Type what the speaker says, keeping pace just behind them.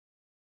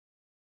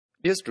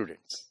Dear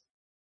students,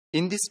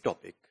 in this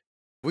topic,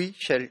 we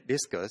shall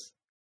discuss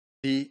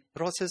the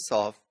process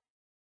of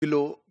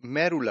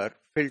glomerular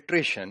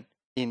filtration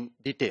in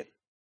detail.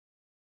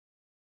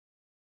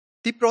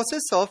 The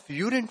process of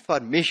urine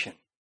formation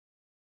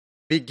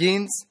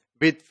begins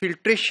with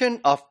filtration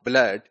of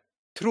blood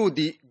through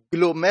the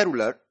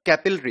glomerular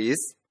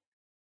capillaries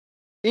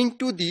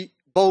into the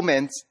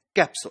Bowman's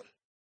capsule.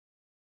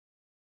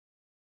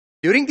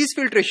 During this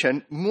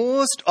filtration,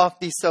 most of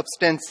the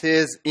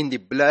substances in the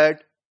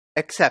blood,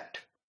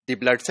 except the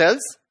blood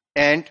cells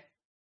and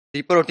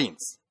the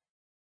proteins,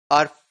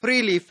 are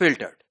freely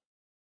filtered.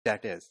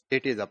 That is,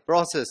 it is a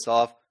process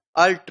of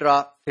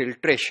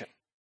ultrafiltration.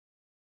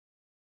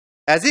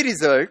 As a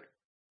result,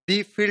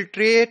 the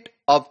filtrate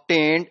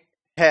obtained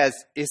has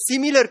a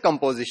similar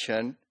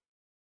composition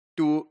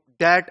to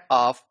that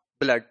of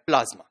blood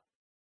plasma.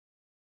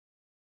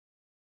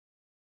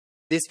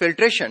 This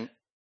filtration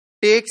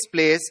takes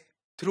place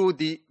through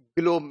the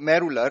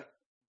glomerular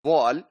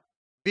wall,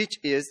 which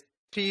is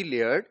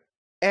three-layered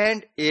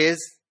and is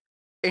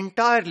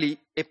entirely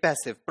a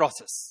passive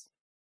process.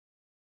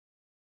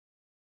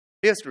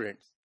 Dear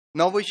students,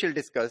 now we shall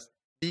discuss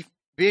the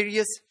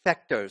various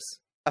factors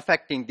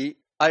affecting the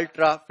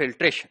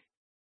ultrafiltration.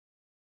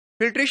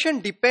 Filtration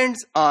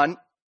depends on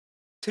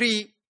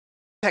three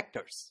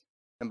factors.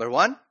 Number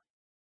one,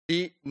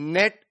 the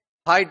net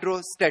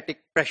hydrostatic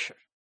pressure.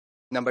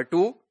 Number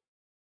two,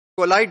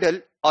 colloidal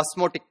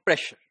osmotic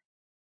pressure.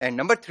 And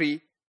number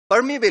three,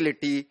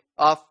 permeability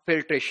of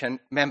filtration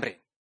membrane.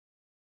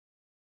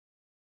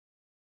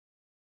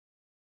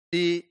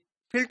 The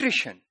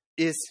filtration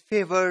is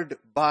favored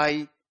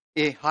by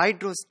a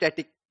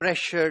hydrostatic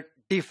pressure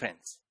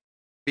difference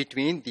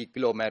between the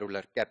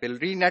glomerular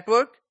capillary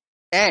network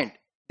and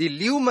the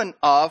lumen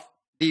of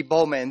the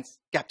Bowman's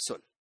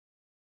capsule.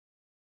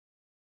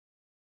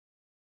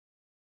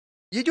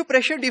 ये जो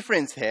pressure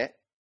difference है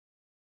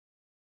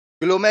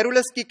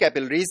glomerulus की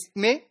capillaries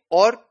में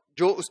और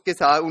जो उसके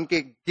साथ उनके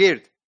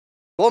गिर्द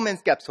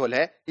बोमेंस कैप्सूल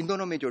है, इन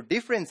दोनों में जो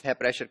डिफरेंस है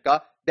प्रेशर का,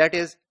 that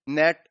is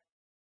net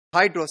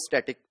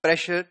hydrostatic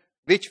pressure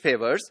which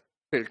favours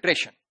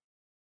filtration.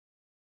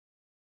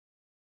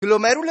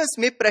 Glomerulus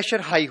में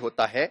प्रेशर हाई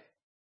होता है.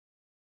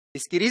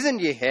 इसकी रीजन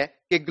ये है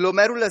कि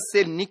ग्लोमेरुलस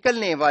से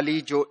निकलने वाली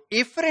जो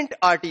एफरेंट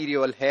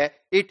आर्टीरियोल है,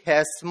 it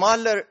has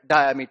smaller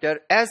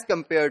diameter as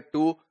compare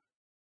to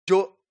जो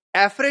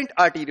एफरेंट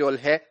आर्टीरियोल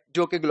है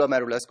जो कि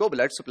ग्लोमेरुलस को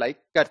ब्लड सप्लाई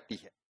करती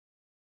है.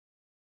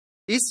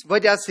 इस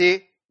वजह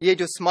से ये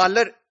जो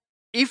स्मॉलर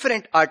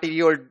एफरेंट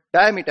आर्टीरियोल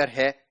डायमीटर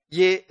है,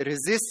 ये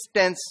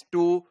resistance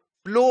to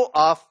flow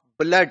of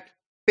blood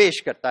पेश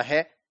करता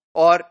है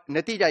और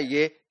नतीजा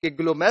ये कि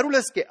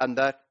ग्लोमेरुलस के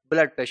अंदर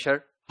ब्लड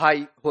प्रेशर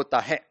हाई होता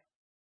है.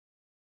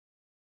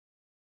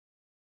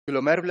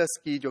 ग्लोमेरुलस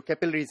की जो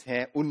कैपिलरीज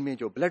हैं उनमें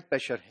जो ब्लड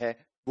प्रेशर है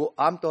वो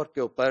आमतौर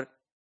के ऊपर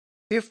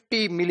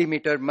 50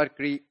 मिलीमीटर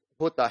मर्करी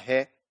होता है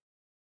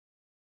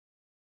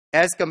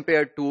एज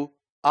कंपेयर टू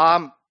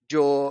आम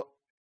जो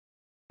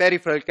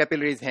पेरिफेरल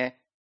कैपिलरीज हैं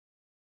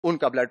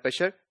उनका ब्लड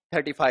प्रेशर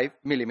 35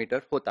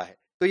 मिलीमीटर होता है.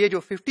 तो ये जो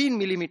 15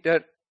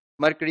 मिलीमीटर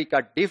मर्करी का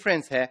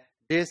डिफरेंस है,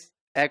 this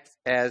acts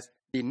as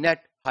the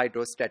net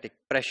hydrostatic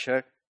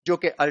pressure जो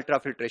कि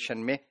अल्ट्राफिल्ट्रेशन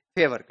में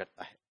फेवर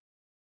करता है.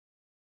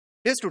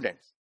 Dear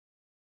students,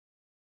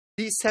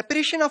 the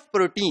separation of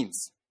proteins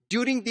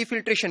during the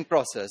filtration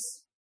process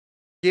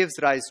gives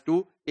rise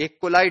to a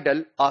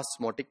colloidal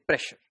osmotic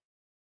pressure.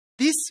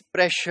 This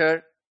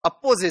pressure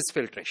opposes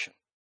filtration.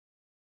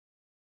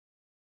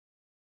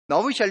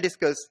 Now we shall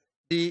discuss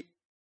the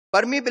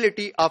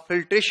permeability of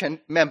filtration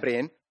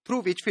membrane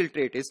through which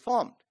filtrate is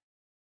formed.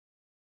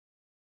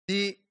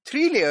 The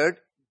three-layered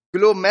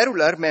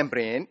glomerular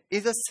membrane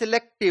is a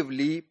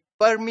selectively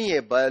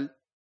permeable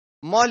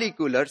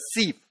molecular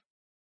sieve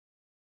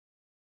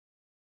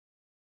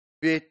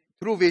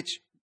through which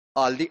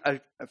all the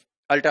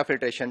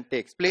ultrafiltration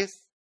takes place.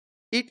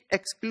 It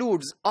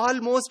excludes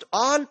almost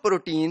all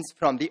proteins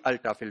from the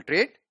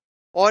ultrafiltrate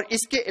और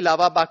इसके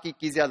अलावा बाकी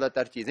की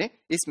ज्यादातर चीजें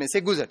इसमें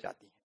से गुजर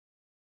जाती हैं.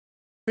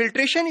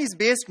 Filtration is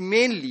based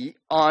mainly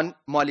on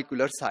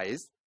molecular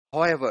size.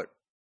 However,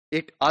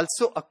 it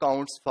also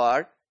accounts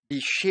for the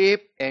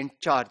shape and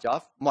charge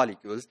of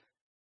molecules.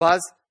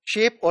 बस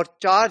shape और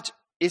charge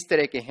इस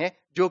तरह के हैं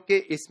जो कि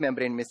इस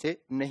मेम्ब्रेन में से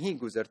नहीं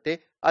गुजरते.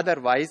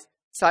 अदरवाइज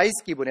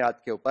साइज की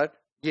बुनियाद के ऊपर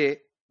ये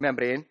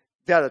मेम्ब्रेन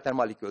ज्यादातर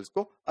मॉलिक्यूल्स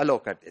को अलो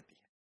कर देती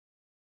है.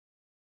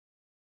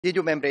 ये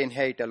जो मेम्ब्रेन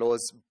है, it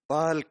allows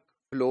bulk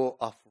flow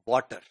of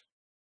water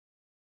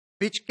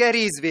which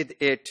carries with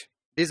it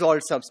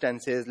dissolved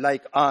substances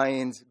like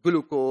ions,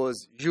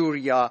 glucose,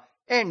 urea,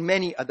 and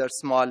many other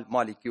small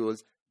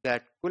molecules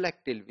that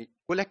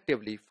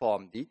collectively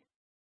form the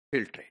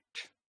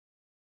filtrate.